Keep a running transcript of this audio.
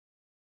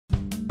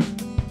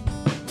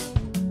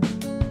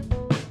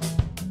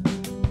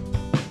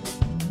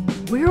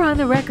We're on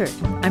the record.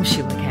 I'm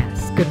Sheila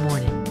Cass. Good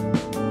morning.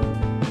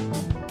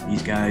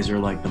 These guys are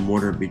like the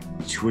mortar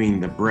between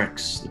the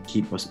bricks that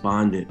keep us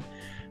bonded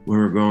when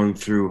we're going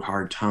through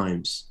hard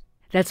times.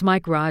 That's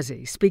Mike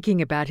Rossi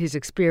speaking about his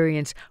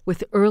experience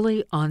with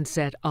early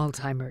onset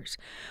Alzheimer's.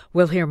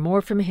 We'll hear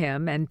more from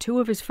him and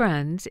two of his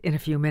friends in a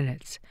few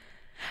minutes.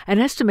 An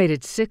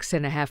estimated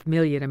 6.5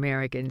 million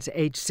Americans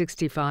aged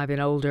 65 and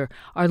older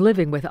are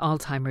living with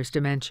Alzheimer's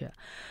dementia.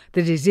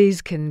 The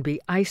disease can be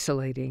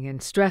isolating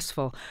and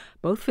stressful,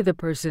 both for the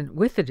person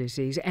with the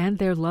disease and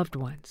their loved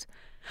ones.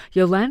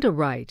 Yolanda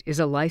Wright is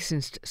a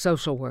licensed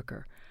social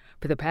worker.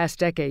 For the past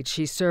decade,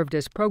 she's served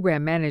as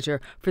program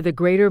manager for the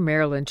Greater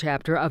Maryland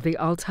chapter of the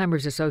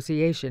Alzheimer's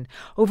Association,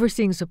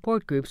 overseeing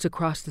support groups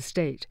across the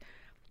state.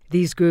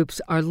 These groups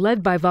are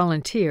led by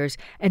volunteers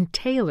and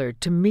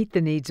tailored to meet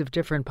the needs of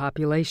different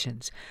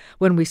populations.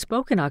 When we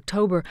spoke in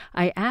October,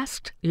 I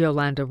asked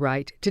Yolanda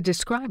Wright to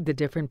describe the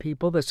different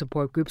people the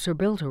support groups are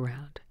built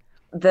around.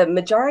 The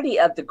majority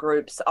of the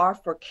groups are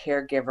for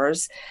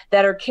caregivers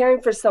that are caring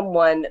for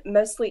someone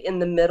mostly in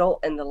the middle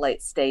and the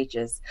late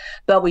stages.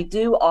 But we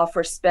do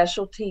offer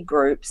specialty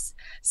groups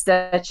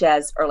such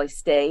as early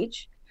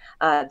stage.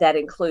 That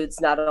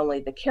includes not only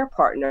the care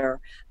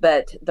partner,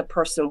 but the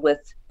person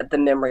with the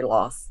memory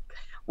loss.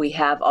 We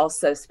have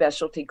also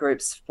specialty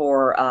groups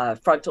for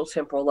frontal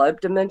temporal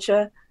lobe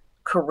dementia,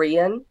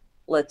 Korean,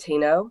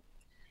 Latino,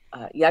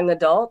 young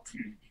adult,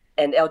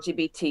 and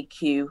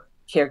LGBTQ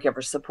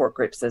caregiver support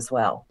groups as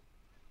well.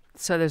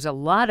 So there's a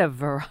lot of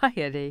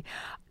variety.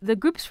 The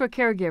groups for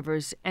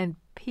caregivers and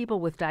people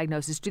with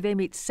diagnosis, do they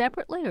meet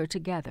separately or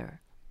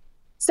together?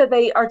 So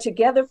they are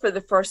together for the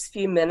first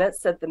few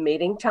minutes at the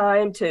meeting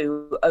time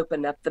to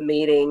open up the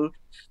meeting,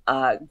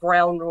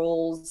 ground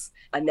rules,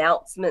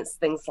 announcements,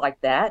 things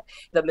like that.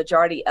 The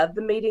majority of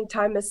the meeting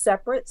time is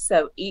separate.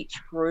 So each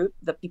group,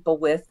 the people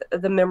with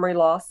the memory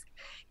loss,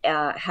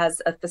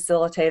 has a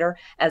facilitator,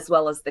 as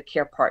well as the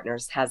care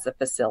partners has a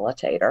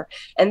facilitator.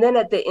 And then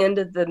at the end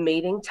of the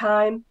meeting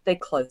time, they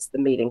close the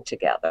meeting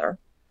together.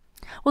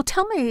 Well,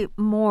 tell me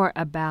more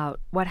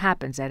about what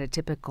happens at a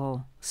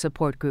typical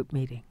support group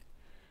meeting.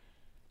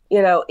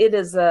 You know, it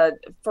is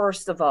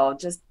first of all,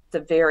 just a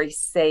very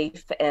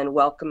safe and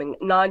welcoming,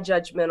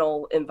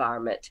 non-judgmental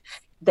environment.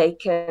 They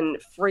can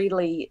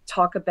freely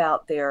talk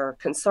about their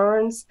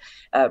concerns,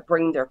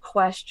 bring their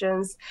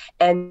questions,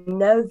 and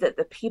know that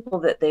the people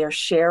that they are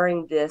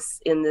sharing this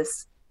in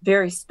this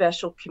very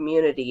special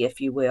community, if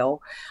you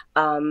will,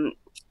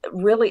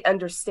 really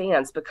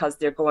understands because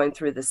they're going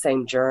through the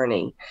same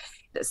journey.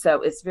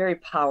 So it's very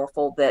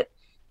powerful that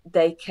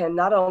they can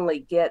not only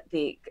get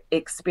the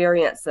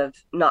experience of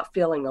not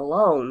feeling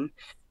alone,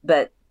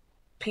 but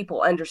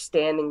people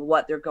understanding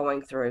what they're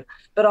going through,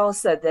 but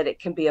also that it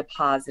can be a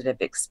positive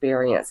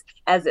experience,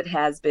 as it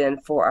has been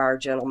for our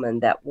gentleman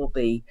that will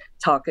be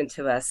talking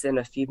to us in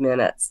a few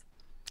minutes.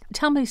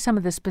 Tell me some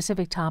of the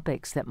specific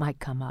topics that might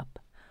come up.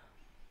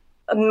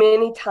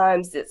 Many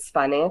times it's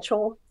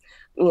financial.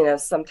 You know,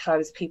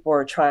 sometimes people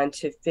are trying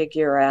to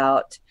figure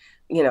out,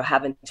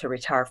 having to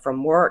retire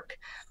from work.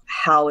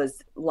 How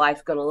is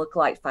life going to look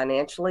like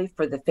financially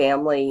for the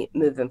family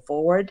moving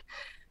forward?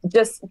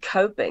 Just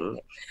coping.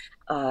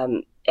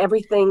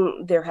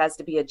 Everything, there has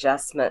to be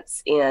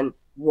adjustments in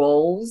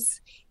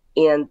roles,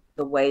 in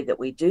the way that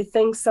we do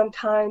things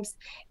sometimes.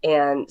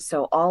 And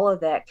so all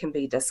of that can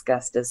be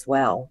discussed as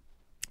well.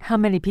 How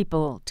many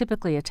people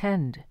typically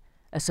attend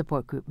a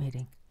support group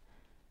meeting?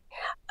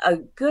 A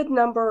good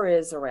number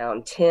is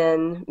around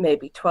 10,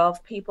 maybe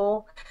 12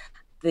 people.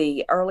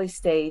 The early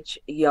stage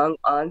young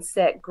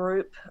onset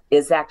group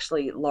is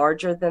actually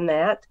larger than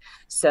that.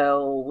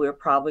 So we're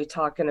probably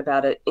talking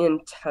about it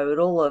in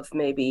total of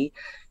maybe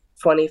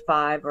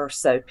 25 or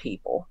so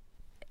people.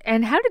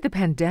 And how did the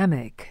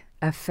pandemic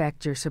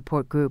affect your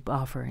support group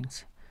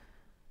offerings?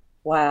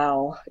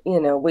 Wow.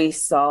 We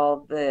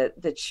saw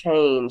the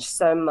change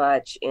so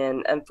much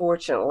in,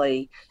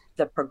 unfortunately,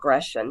 the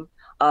progression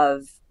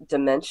of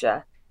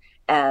dementia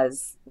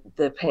as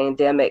the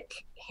pandemic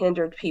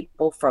hindered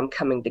people from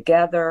coming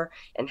together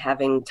and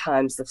having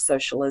times of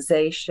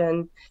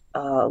socialization.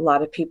 A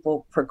lot of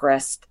people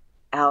progressed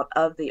out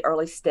of the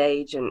early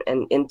stage and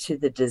into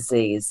the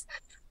disease.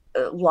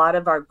 A lot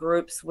of our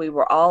groups, we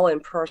were all in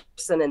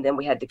person and then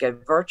we had to go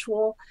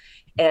virtual.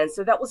 And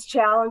so that was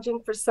challenging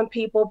for some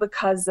people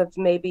because of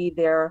maybe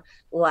their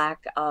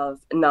lack of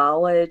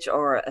knowledge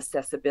or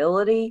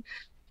accessibility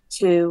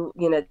to,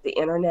 the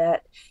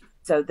internet.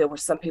 So there were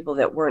some people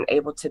that weren't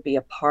able to be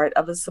a part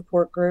of a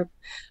support group.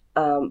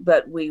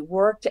 But we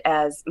worked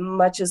as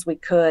much as we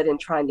could in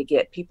trying to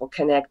get people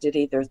connected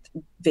either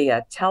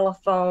via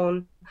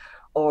telephone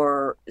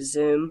or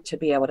Zoom to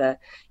be able to,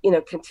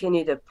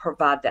 continue to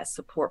provide that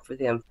support for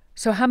them.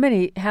 So how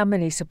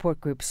many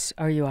support groups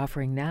are you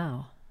offering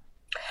now?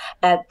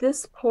 At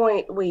this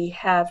point, we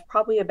have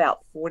probably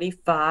about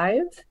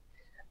 45.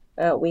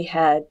 We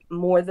had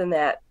more than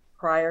that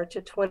prior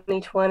to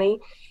 2020.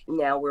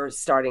 Now we're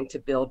starting to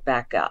build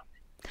back up.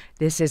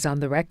 This is On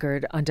the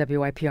Record on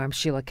WIPR. I'm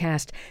Sheila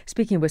Cast,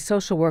 speaking with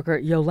social worker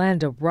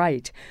Yolanda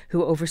Wright,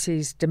 who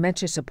oversees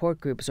dementia support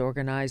groups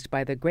organized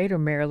by the Greater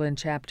Maryland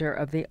chapter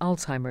of the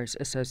Alzheimer's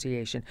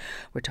Association.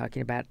 We're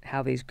talking about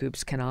how these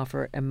groups can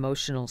offer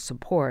emotional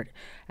support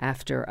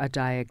after a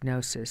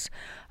diagnosis.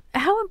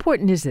 How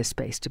important is this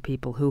space to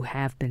people who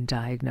have been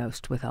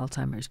diagnosed with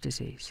Alzheimer's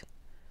disease?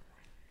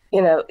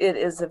 It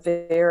is a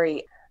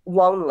very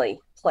lonely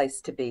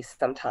place to be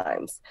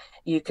sometimes.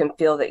 You can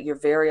feel that you're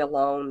very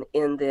alone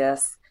in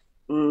this.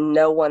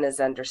 No one is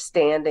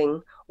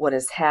understanding what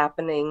is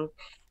happening.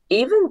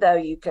 Even though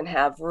you can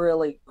have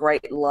really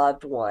great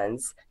loved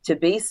ones to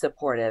be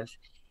supportive,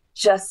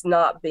 just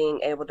not being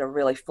able to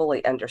really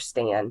fully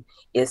understand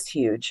is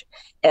huge.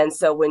 And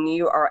so when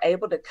you are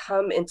able to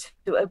come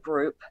into a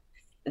group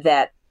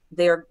that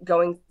they're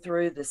going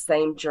through the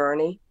same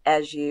journey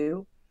as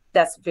you,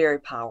 that's very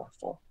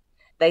powerful.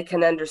 They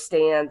can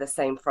understand the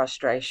same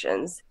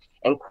frustrations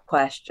and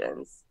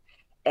questions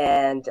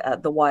and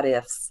the what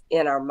ifs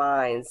in our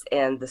minds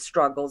and the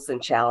struggles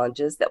and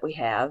challenges that we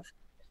have.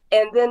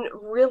 And then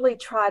really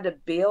try to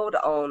build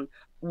on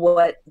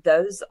what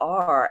those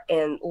are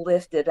and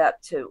lift it up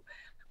to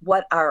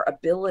what our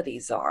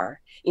abilities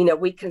are.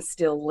 We can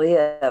still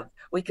live,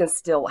 we can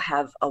still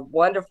have a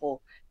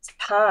wonderful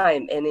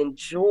time and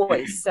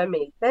enjoy so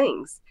many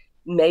things,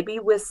 maybe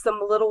with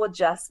some little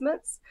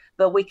adjustments,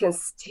 but we can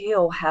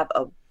still have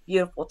a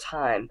beautiful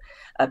time,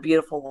 a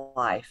beautiful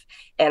life.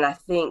 And I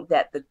think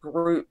that the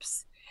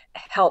groups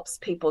helps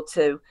people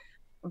to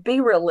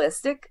be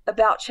realistic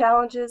about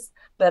challenges,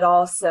 but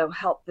also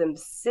help them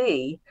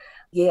see,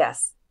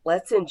 yes,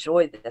 let's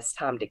enjoy this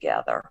time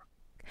together.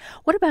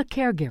 What about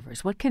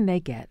caregivers? What can they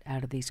get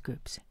out of these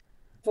groups?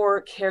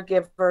 For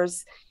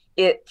caregivers,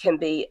 it can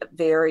be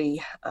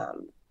very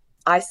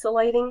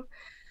isolating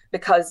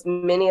because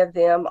many of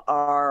them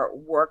are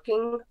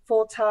working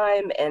full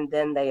time and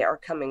then they are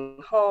coming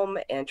home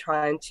and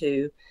trying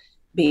to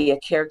be a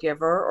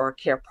caregiver or a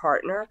care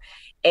partner.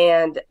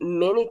 And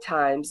many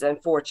times,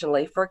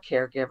 unfortunately, for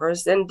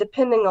caregivers, and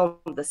depending on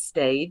the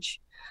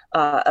stage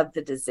of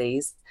the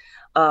disease,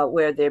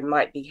 where they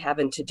might be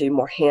having to do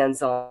more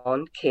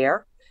hands-on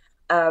care,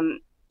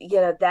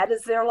 that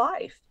is their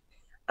life.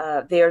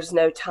 There's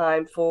no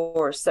time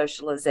for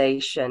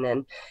socialization,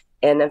 and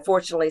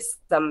unfortunately,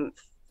 some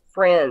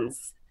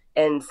friends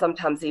and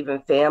sometimes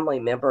even family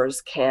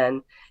members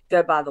can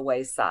go by the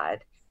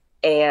wayside.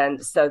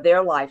 And so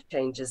their life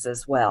changes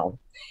as well.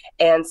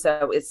 And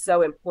so it's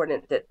so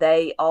important that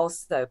they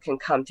also can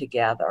come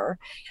together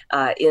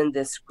in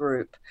this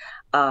group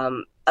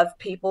of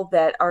people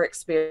that are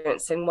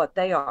experiencing what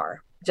they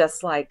are.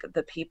 Just like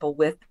the people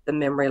with the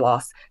memory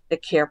loss, the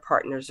care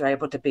partners are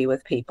able to be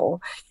with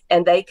people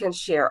and they can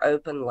share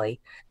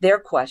openly their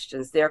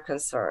questions, their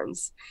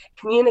concerns.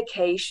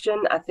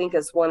 Communication, I think,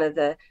 is one of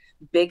the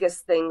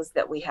biggest things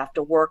that we have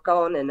to work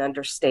on and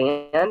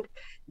understand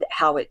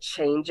how it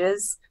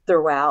changes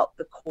throughout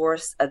the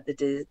course of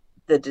the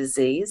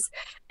disease.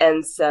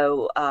 And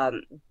so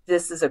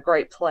this is a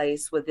great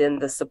place within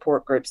the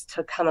support groups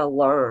to kind of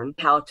learn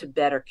how to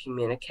better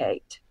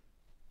communicate.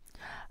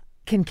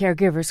 Can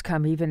caregivers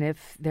come even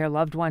if their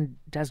loved one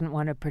doesn't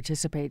want to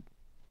participate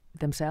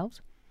themselves?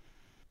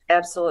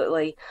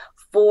 Absolutely.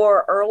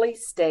 For early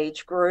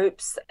stage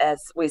groups,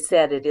 as we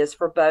said, it is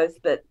for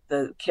both, but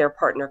the care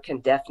partner can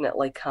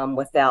definitely come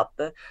without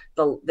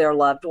their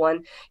loved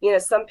one.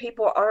 Some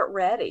people aren't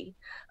ready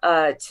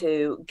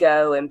to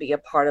go and be a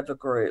part of a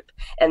group,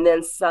 and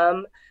then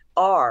some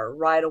are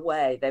right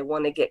away. They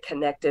want to get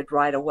connected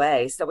right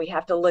away. So we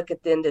have to look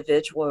at the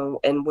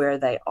individual and where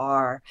they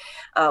are.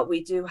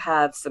 We do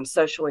have some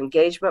social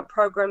engagement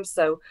programs,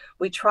 so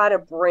we try to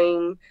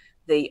bring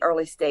the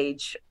early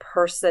stage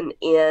person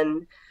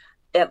in,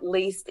 at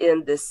least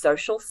in the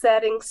social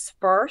settings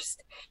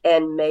first,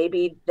 and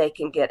maybe they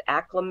can get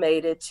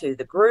acclimated to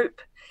the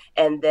group,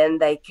 and then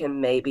they can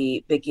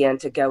maybe begin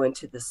to go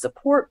into the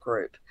support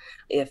group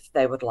if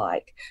they would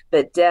like.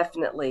 But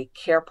definitely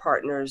care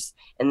partners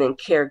and then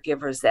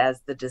caregivers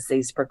as the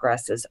disease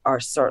progresses are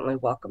certainly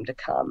welcome to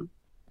come.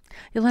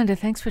 Yolanda,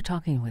 thanks for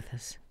talking with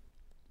us.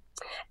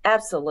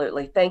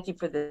 Absolutely. Thank you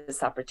for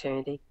this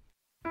opportunity.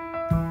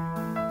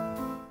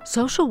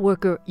 Social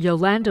worker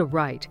Yolanda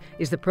Wright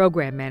is the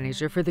program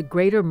manager for the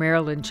Greater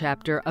Maryland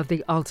chapter of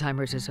the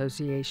Alzheimer's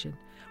Association.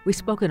 We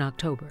spoke in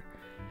October.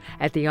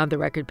 At the On the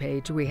Record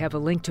page, we have a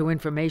link to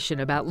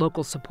information about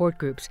local support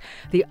groups.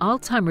 The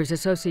Alzheimer's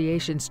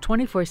Association's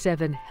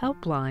 24/7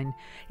 helpline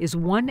is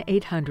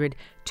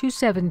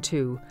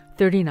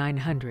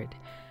 1-800-272-3900.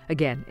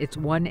 Again, it's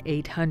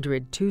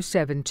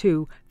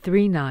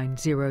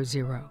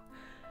 1-800-272-3900.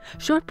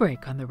 Short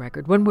break on the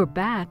record. When we're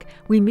back,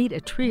 we meet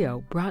a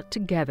trio brought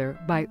together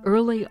by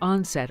early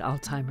onset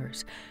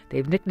Alzheimer's.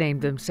 They've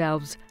nicknamed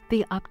themselves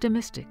the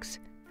Optimistics.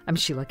 I'm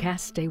Sheila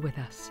Cast. Stay with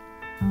us.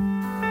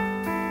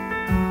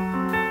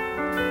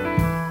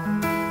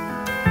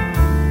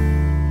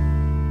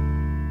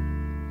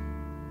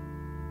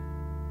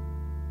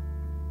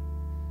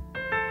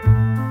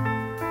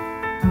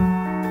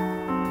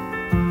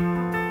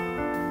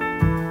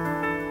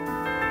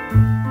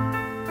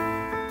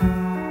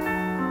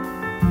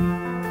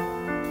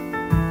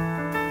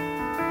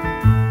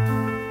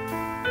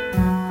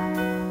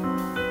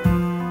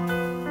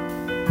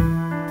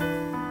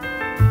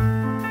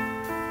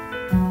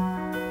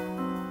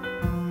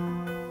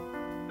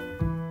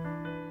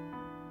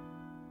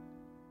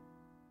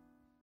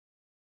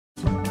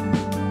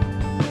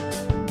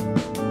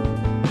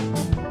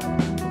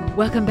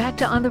 Welcome back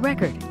to On the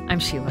Record.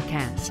 I'm Sheila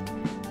Cast.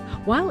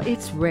 While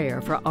it's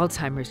rare for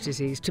Alzheimer's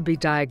disease to be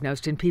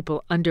diagnosed in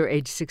people under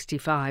age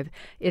 65,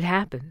 it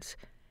happens.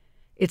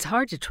 It's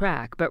hard to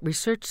track, but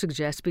research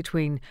suggests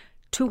between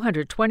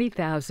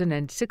 220,000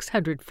 and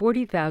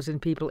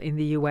 640,000 people in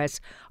the U.S.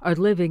 are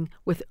living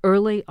with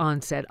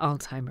early-onset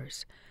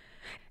Alzheimer's.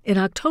 In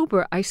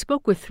October, I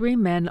spoke with 3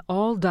 men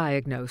all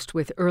diagnosed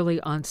with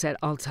early-onset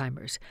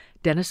Alzheimer's: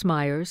 Dennis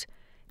Myers,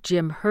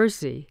 Jim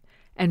Hersey,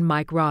 and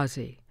Mike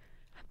Rossi.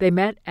 They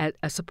met at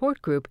a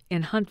support group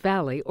in Hunt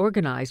Valley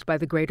organized by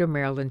the Greater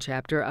Maryland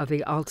chapter of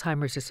the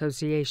Alzheimer's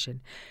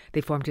Association.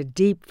 They formed a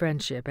deep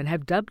friendship and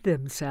have dubbed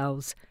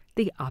themselves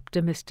the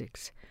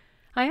Optimistics.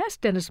 I asked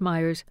Dennis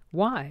Myers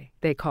why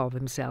they call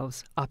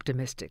themselves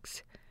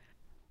Optimistics.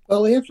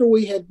 Well, after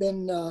we had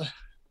been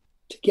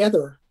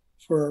together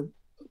for a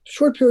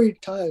short period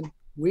of time,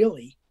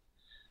 really,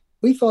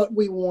 we thought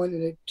we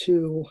wanted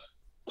to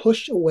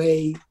push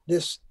away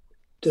this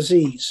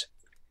disease.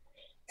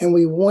 And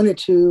we wanted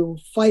to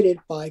fight it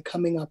by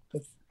coming up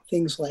with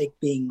things like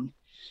being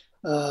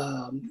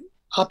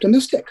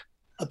optimistic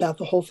about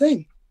the whole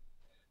thing.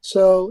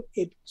 So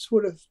it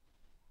sort of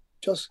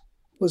just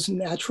was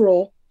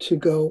natural to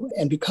go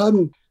and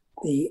become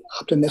the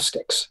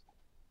Optimistics.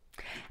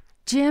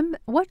 Jim,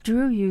 what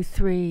drew you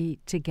 3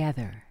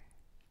 together?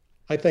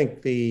 I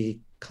think the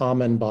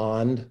common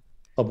bond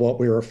of what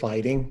we were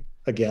fighting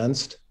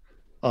against.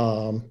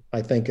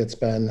 I think it's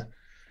been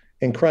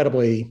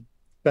incredibly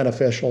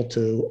beneficial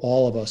to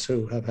all of us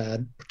who have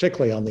had,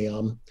 particularly on the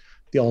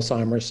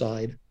Alzheimer's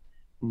side,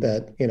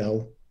 that,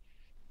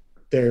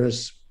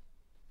 there's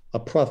a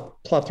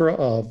plethora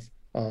of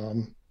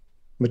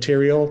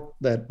material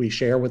that we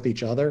share with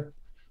each other.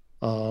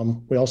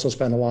 We also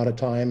spend a lot of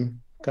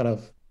time kind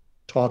of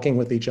talking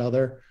with each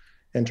other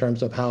in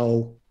terms of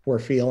how we're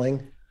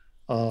feeling,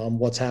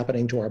 what's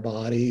happening to our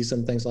bodies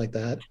and things like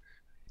that.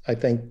 I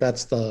think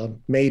that's the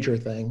major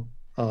thing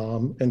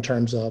in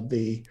terms of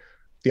the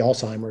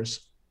Alzheimer's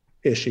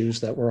issues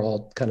that we're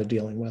all kind of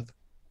dealing with.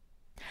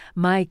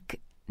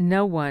 Mike,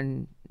 no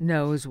one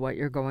knows what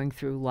you're going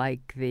through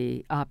like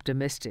the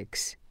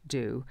Optimistics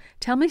do.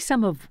 Tell me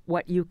some of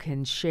what you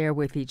can share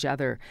with each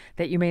other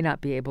that you may not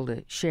be able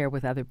to share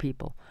with other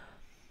people.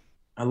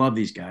 I love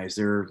these guys.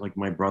 They're like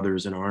my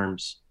brothers in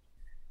arms.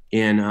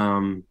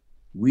 And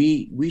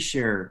we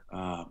share,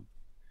 a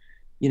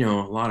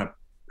lot of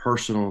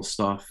personal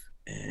stuff.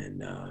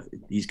 And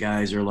these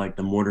guys are like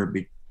the mortar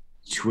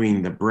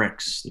between the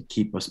bricks that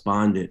keep us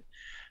bonded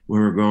when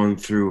we're going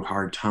through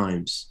hard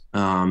times.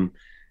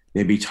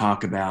 Maybe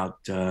talk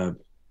about,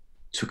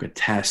 took a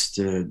test,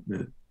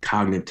 the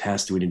cognitive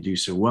test we didn't do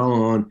so well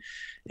on,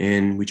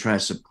 and we try to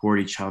support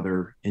each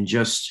other and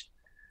just,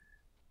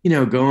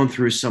 going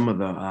through some of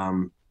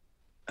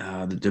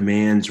the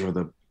demands or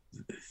the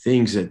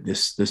things that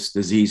this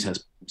disease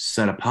has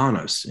set upon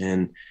us.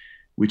 And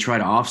we try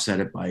to offset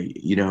it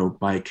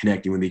by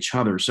connecting with each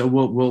other. So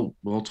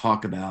we'll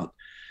talk about,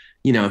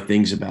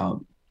 things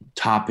about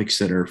topics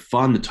that are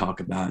fun to talk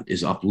about,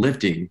 is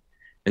uplifting,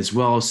 as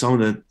well as some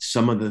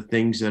of the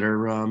things that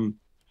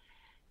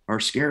are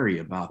scary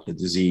about the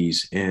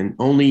disease. And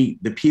only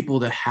the people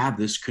that have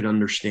this could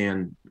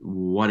understand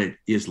what it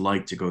is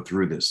like to go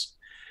through this.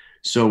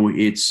 So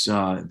it's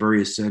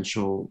very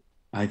essential,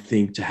 I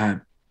think, to have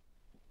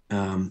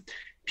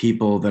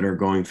people that are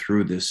going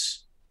through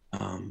this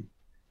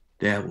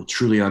that will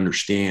truly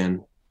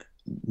understand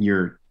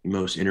your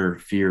most inner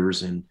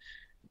fears and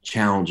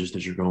challenges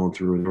that you're going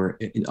through. Or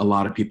a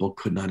lot of people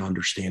could not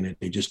understand it.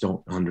 They just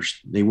don't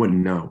understand. They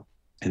wouldn't know.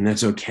 And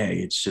that's okay.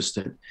 It's just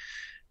that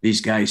these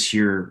guys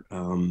here,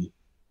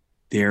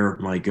 they're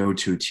my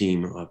go-to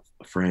team of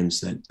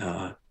friends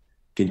that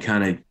can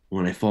kind of,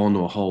 when I fall into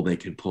a hole, they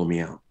can pull me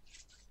out.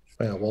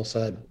 Yeah, well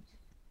said.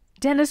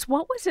 Dennis,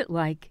 what was it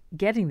like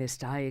getting this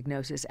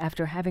diagnosis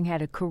after having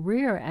had a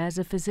career as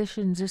a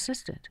physician's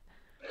assistant?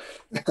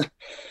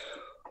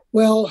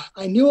 Well,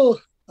 I knew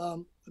a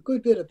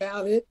good bit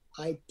about it.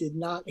 I did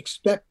not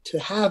expect to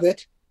have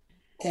it.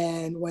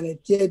 And when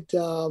it did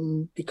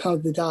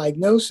become the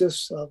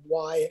diagnosis of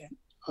why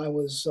I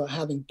was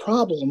having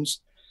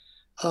problems,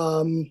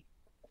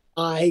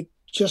 I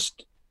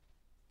just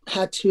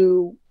had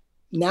to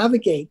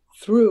navigate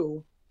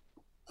through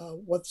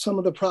what some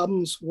of the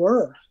problems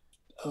were.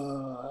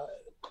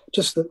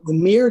 Just the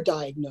mere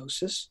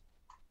diagnosis,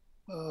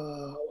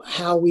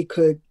 how we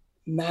could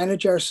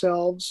manage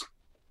ourselves,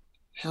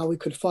 how we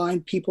could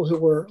find people who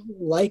were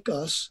like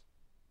us,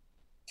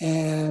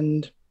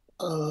 and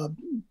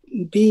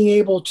being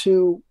able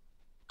to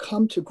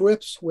come to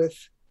grips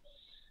with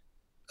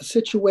a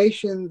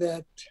situation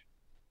that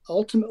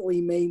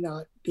ultimately may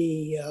not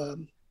be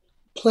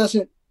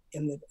pleasant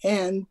in the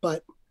end,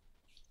 but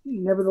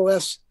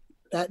nevertheless,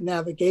 that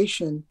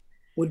navigation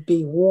would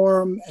be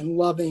warm and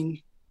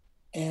loving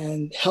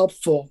and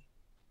helpful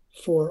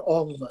for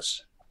all of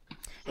us.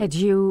 Had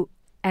you,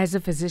 as a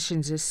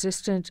physician's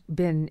assistant,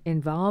 been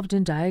involved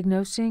in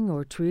diagnosing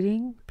or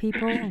treating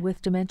people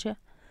with dementia?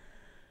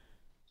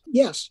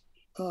 Yes.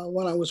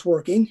 When I was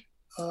working,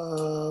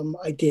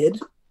 I did.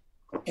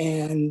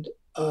 And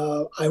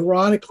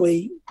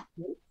ironically,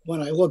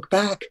 when I look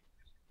back,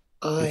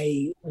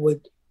 I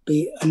would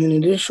be an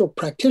initial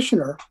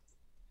practitioner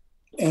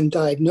and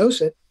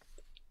diagnose it,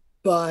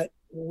 but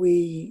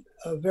we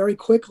very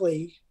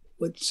quickly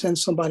would send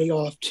somebody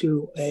off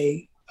to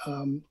a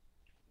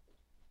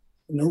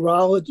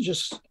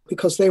neurologist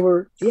because they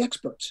were the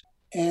experts.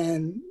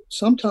 And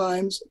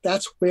sometimes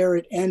that's where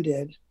it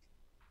ended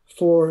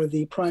for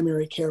the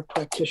primary care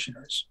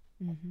practitioners.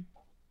 Mm-hmm.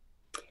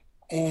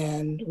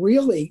 And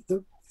really,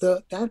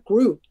 that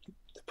group,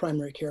 the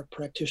primary care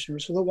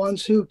practitioners, are the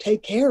ones who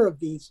take care of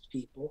these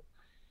people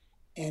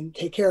and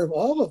take care of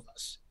all of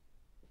us.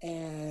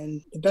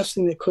 And the best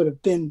thing that could have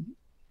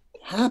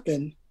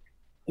happened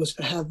was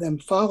to have them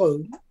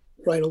followed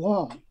right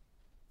along.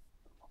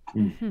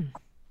 Mm-hmm.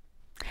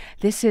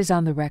 This is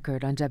On the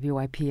Record on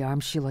WIP. I'm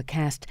Sheila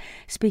Kast,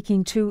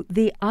 speaking to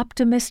the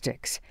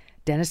Optimistics,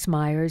 Dennis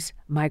Myers,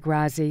 Mike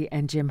Rozzi,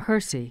 and Jim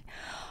Hersey.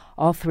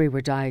 All three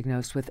were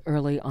diagnosed with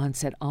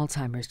early-onset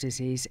Alzheimer's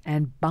disease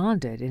and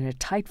bonded in a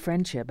tight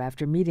friendship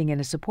after meeting in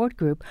a support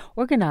group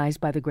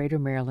organized by the Greater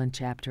Maryland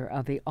chapter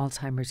of the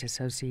Alzheimer's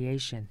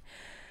Association.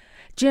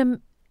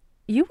 Jim,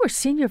 you were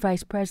senior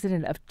vice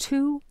president of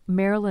 2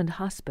 Maryland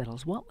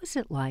hospitals. What was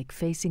it like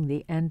facing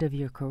the end of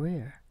your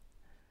career?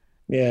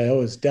 Yeah, it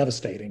was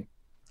devastating,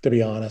 to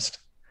be honest.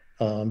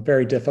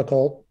 Very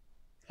difficult.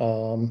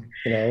 When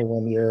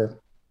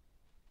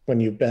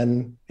you've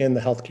been in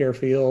the healthcare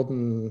field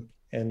and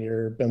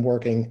you've been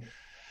working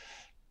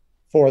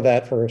for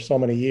that for so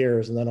many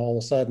years, and then all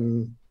of a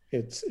sudden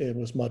it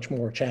was much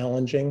more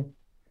challenging.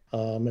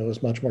 It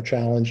was much more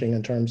challenging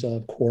in terms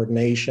of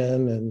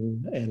coordination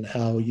and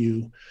how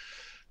you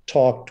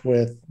talked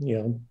with,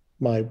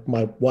 my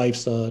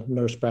wife's a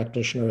nurse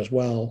practitioner as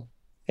well.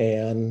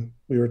 And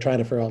we were trying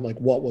to figure out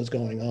what was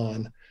going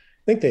on. I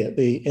think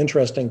the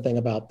interesting thing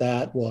about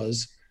that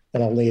was,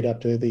 and I'll lead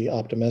up to the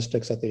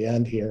optimistics at the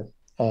end here.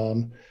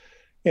 When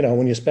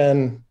you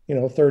spend,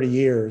 30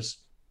 years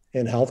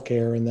in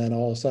healthcare, and then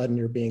all of a sudden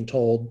you're being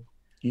told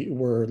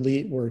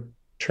we're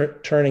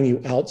turning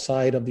you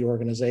outside of the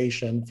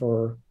organization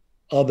for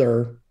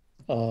other,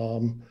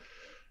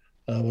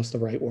 what's the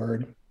right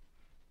word?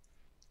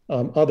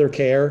 Other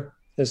care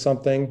is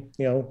something,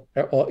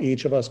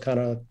 each of us kind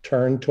of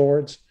turn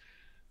towards.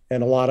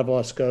 And a lot of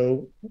us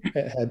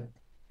had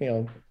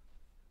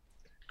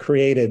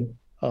created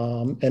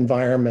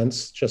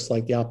environments, just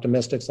like the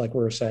optimistics, like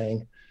we were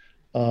saying.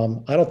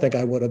 I don't think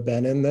I would have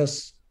been in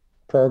this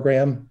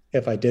program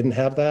if I didn't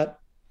have that,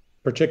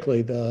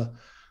 particularly the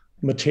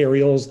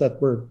materials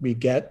that we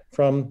get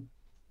from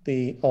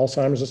the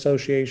Alzheimer's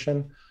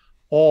Association.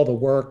 All the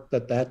work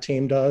that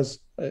team does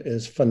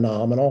is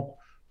phenomenal.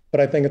 But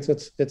I think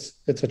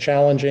it's a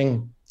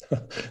challenging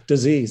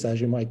disease,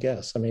 as you might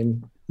guess. I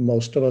mean,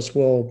 most of us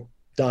will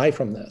die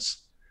from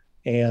this.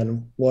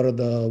 And what are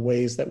the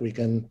ways that we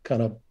can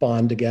kind of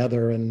bond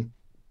together and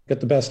get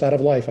the best out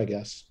of life, I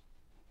guess?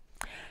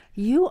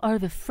 You are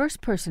the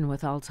first person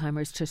with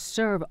Alzheimer's to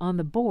serve on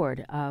the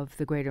board of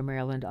the Greater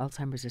Maryland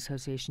Alzheimer's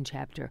Association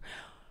chapter.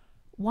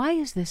 Why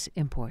is this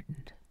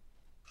important?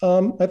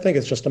 I think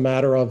it's just a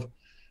matter of,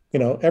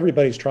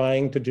 everybody's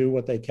trying to do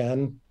what they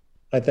can.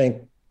 I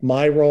think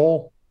my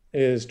role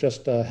is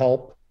just to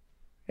help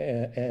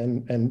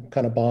and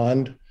kind of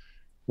bond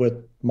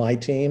with my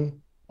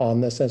team on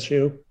this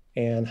issue,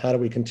 and how do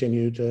we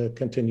continue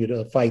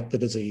to fight the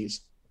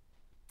disease.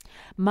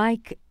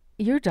 Mike,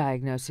 your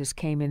diagnosis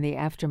came in the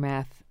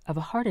aftermath of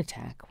a heart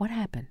attack. What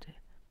happened?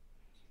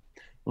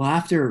 Well,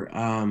 after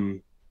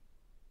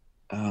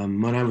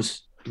when I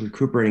was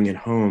recuperating at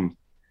home,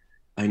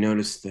 I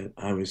noticed that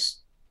I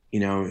was,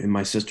 and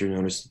my sister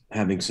noticed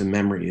having some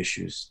memory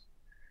issues,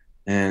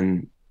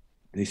 and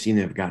they seem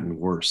to have gotten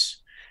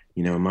worse.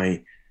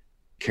 My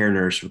care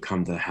nurse would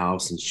come to the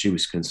house and she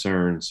was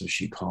concerned. So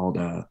she called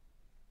a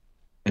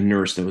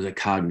nurse that was a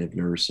cognitive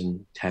nurse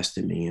and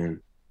tested me, and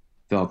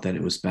felt that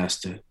it was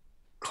best to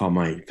call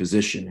my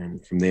physician.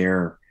 And from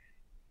there,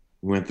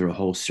 we went through a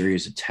whole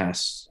series of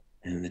tests,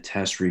 and the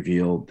test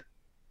revealed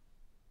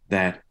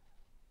that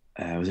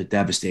it was a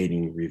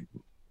devastating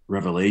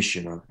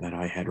revelation that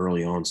I had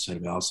early onset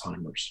of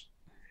Alzheimer's.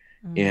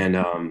 And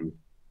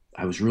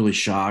I was really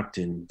shocked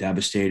and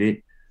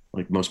devastated,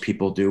 like most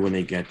people do when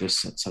they get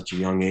this at such a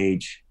young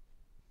age.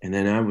 And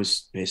then I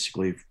was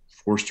basically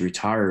forced to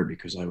retire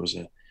because I was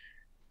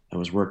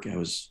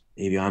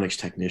avionics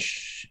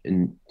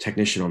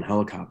technician on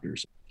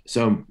helicopters.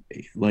 So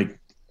like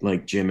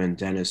Jim and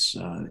Dennis,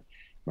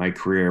 my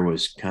career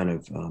was kind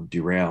of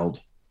derailed,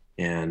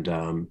 and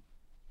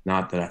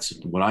not that that's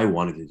what I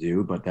wanted to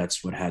do, but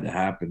that's what had to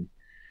happen.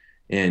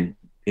 And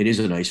it is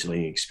an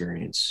isolating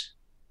experience.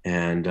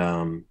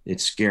 And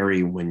it's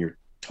scary when you're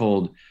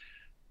told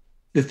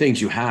the things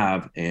you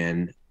have.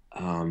 And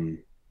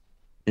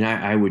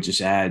I would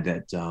just add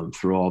that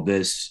through all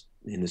this,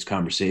 in this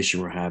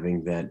conversation we're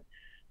having, that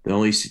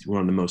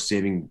one of the most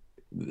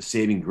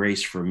saving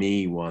grace for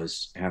me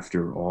was,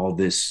 after all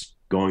this,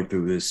 going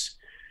through this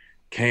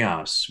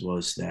chaos,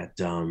 was that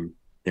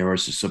there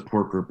was a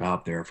support group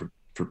out there for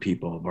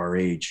people of our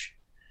age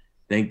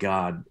thank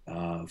God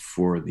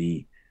for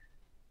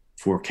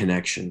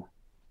connection,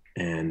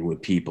 and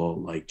with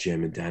people like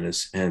Jim and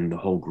Dennis and the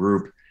whole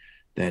group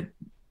that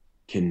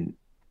can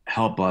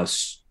help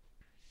us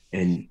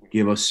and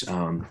give us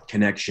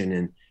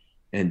connection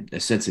and a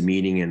sense of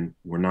meaning, and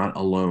we're not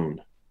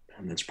alone.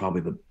 And that's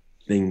probably the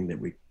thing that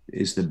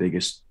is the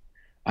biggest,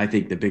 I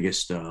think the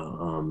biggest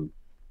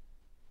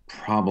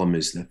problem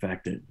is the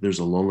fact that there's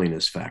a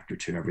loneliness factor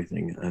to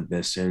everything of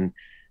this. And,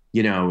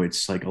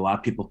 it's like a lot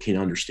of people can't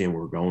understand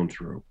what we're going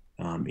through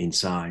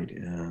inside.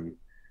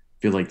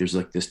 Feel like there's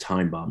like this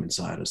time bomb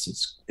inside us.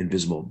 It's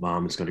invisible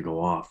bomb that's going to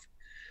go off.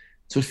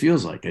 So it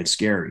feels like it's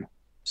scary.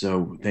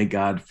 So thank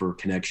God for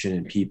connection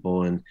and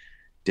people and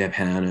Deb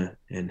Hanna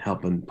and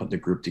helping put the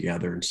group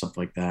together and stuff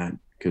like that.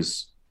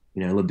 Because,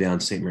 I live down in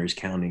St. Mary's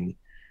County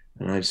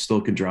and I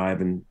still can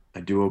drive and I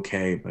do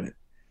okay, but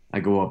I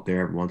go up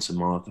there every once a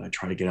month and I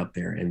try to get up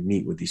there and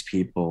meet with these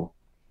people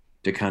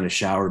to kind of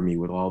shower me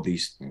with all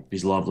these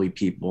lovely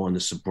people and the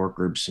support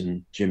groups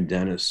and Jim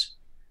Dennis.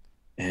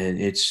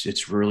 And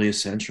it's really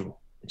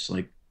essential. It's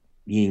like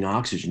needing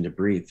oxygen to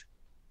breathe.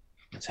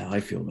 That's how I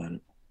feel about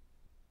it.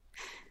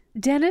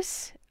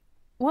 Dennis,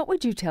 what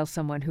would you tell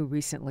someone who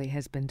recently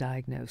has been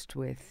diagnosed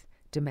with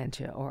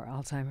dementia or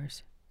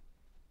Alzheimer's?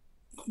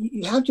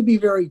 You have to be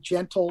very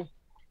gentle.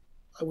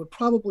 I would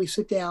probably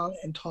sit down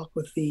and talk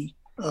with the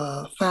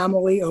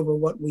family over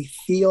what we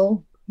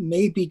feel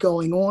may be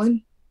going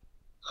on.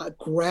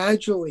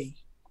 Gradually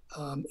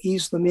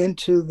ease them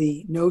into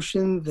the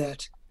notion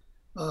that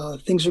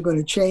things are going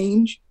to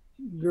change.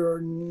 You're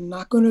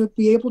not going to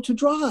be able to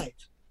drive.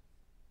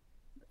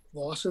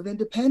 Loss of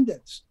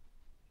independence.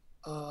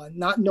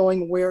 Not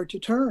knowing where to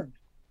turn.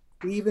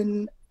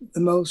 Even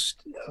the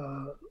most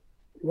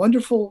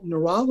wonderful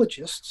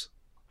neurologists,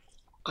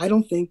 I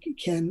don't think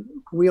can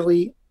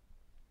really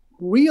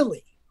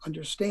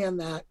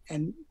understand that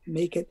and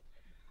make it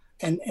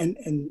and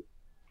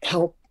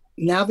help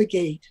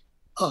navigate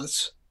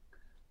us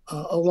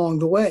along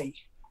the way.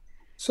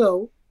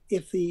 So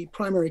if the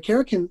primary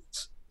care can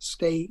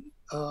stay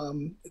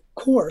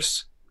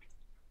course,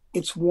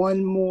 it's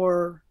one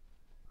more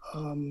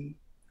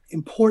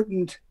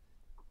important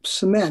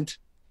cement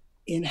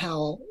in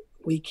how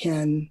we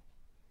can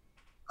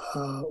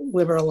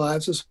live our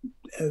lives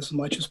as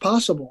much as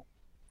possible.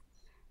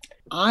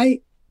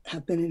 I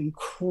have been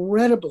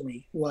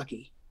incredibly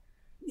lucky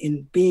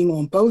in being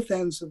on both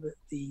ends of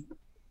the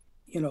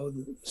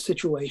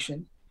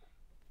situation.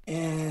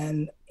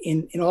 And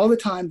in all the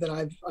time that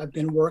I've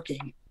been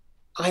working,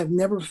 I have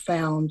never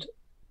found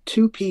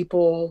two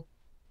people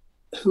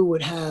who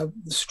would have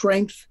the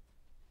strength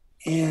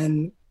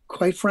and,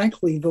 quite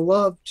frankly, the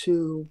love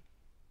to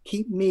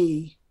keep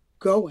me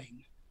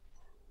going.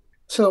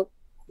 So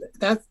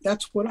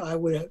that's what I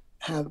would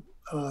have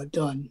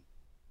done.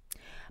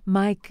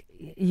 Mike,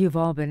 you've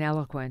all been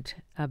eloquent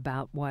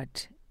about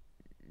what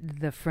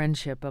the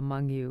friendship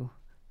among you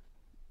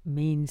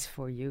means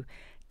for you.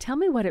 Tell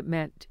me what it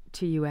meant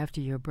to you after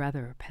your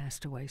brother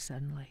passed away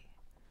suddenly.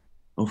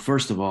 Well,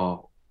 first of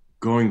all,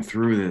 going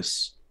through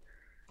this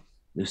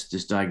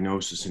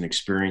diagnosis and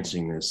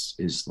experiencing this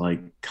is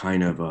like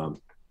kind of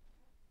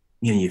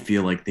you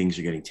feel like things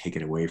are getting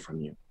taken away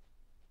from you.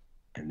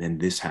 And then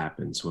this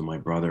happens when my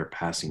brother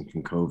passing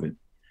from COVID.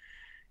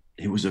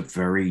 It was a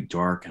very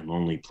dark and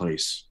lonely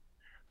place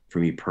for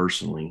me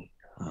personally.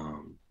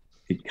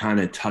 It kind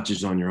of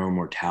touches on your own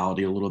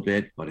mortality a little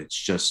bit, but it's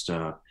just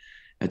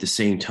at the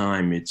same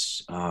time, it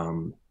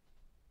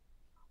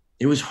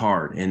was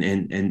hard,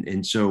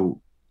 and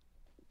so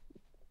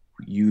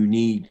you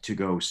need to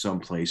go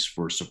someplace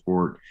for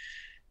support.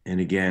 And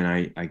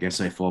again, I guess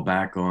I fall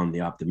back on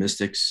the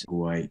optimistics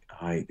who I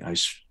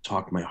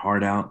talked my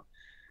heart out,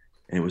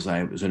 and it was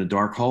in a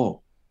dark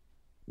hole.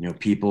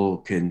 People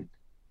can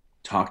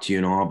talk to you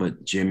and all,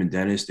 but Jim and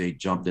Dennis, they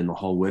jumped in the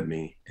hole with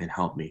me and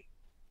helped me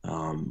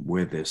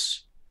with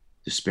this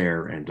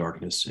despair and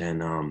darkness.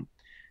 And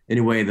in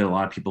a way that a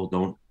lot of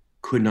people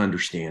couldn't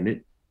understand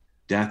it.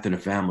 Death in a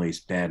family is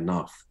bad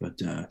enough,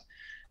 but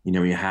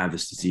you have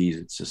this disease.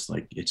 It's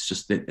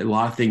just that a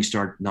lot of things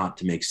start not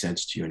to make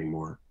sense to you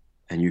anymore.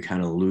 And you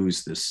kind of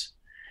lose this,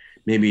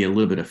 maybe a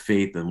little bit of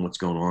faith in what's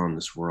going on in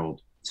this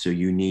world. So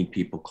you need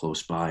people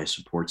close by, a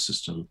support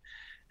system.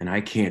 And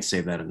I can't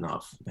say that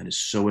enough. That is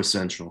so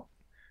essential,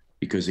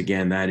 because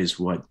again, that is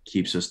what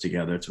keeps us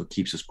together. It's what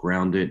keeps us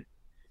grounded,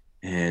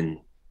 and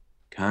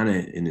kind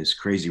of in this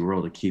crazy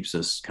world, it keeps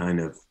us kind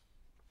of,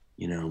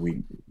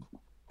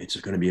 it's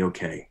going to be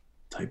okay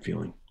type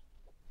feeling.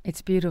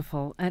 It's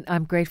beautiful. And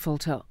I'm grateful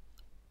to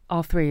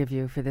all three of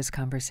you for this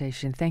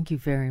conversation. Thank you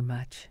very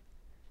much.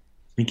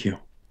 Thank you.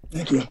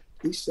 Thank you.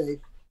 Be safe.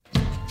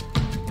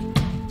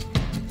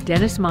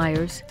 Dennis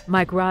Myers,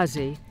 Mike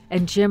Rozzi,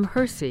 and Jim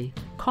Hersey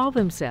call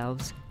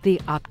themselves the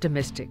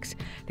Optimistics.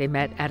 They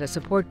met at a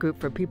support group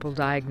for people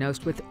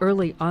diagnosed with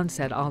early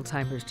onset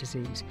Alzheimer's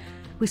disease.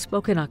 We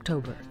spoke in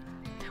October.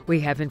 We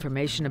have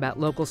information about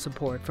local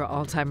support for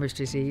Alzheimer's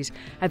disease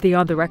at the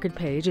On the Record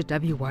page at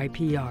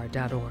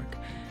wypr.org.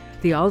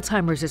 The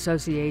Alzheimer's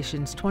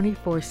Association's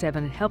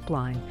 24/7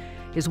 helpline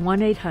is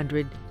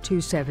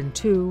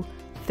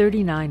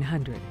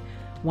 1-800-272-3900.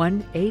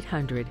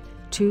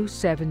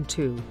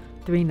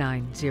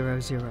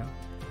 1-800-272-3900.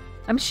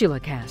 I'm Sheila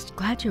Cast.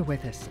 Glad you're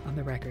with us on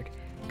The Record.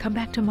 Come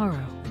back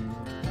tomorrow.